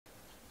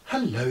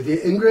Hello there,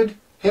 Ingrid.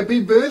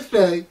 Happy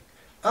birthday.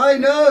 I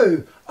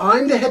know,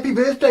 I'm the Happy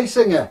Birthday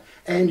Singer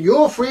and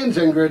your friends,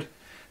 Ingrid.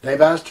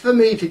 They've asked for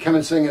me to come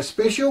and sing a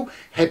special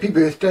happy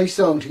birthday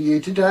song to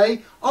you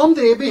today on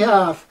their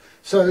behalf.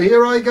 So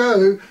here I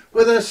go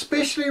with a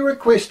specially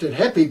requested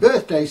happy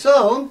birthday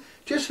song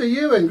just for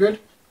you, Ingrid.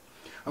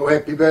 Oh,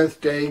 happy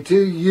birthday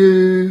to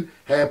you,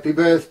 happy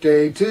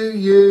birthday to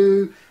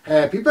you,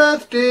 happy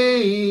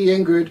birthday,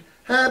 Ingrid,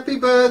 happy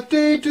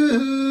birthday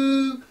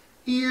to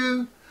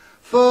you.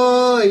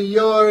 For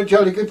you're a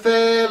jolly good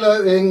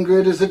fellow,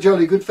 Ingrid is a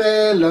jolly good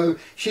fellow,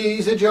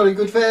 she's a jolly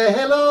good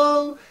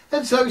fellow,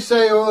 and so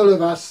say all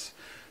of us,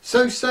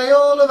 so say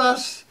all of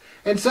us,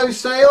 and so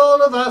say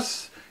all of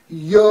us.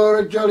 You're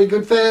a jolly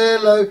good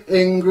fellow,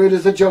 Ingrid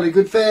is a jolly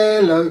good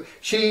fellow,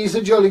 she's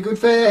a jolly good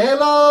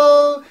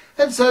fellow,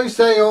 and so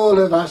say all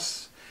of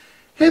us.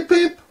 Hip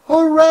hip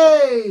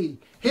hooray,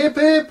 hip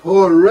hip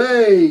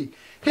hooray,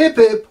 hip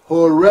hip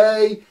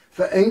hooray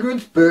for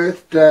Ingrid's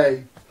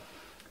birthday.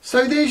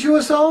 So there's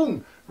your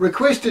song,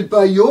 requested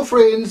by your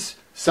friends,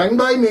 sung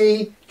by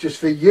me, just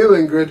for you,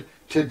 Ingrid,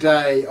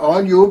 today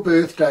on your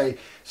birthday.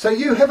 So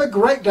you have a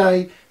great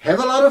day, have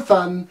a lot of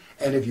fun,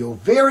 and if you're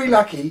very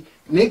lucky,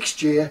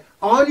 next year,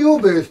 on your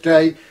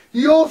birthday,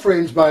 your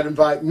friends might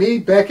invite me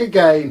back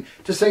again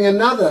to sing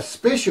another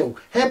special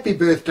happy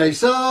birthday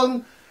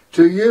song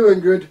to you,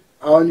 Ingrid,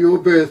 on your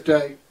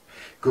birthday.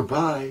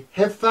 Goodbye,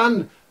 have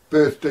fun,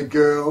 birthday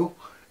girl.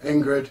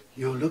 Ingrid,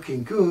 you're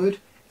looking good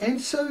and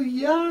so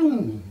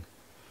young.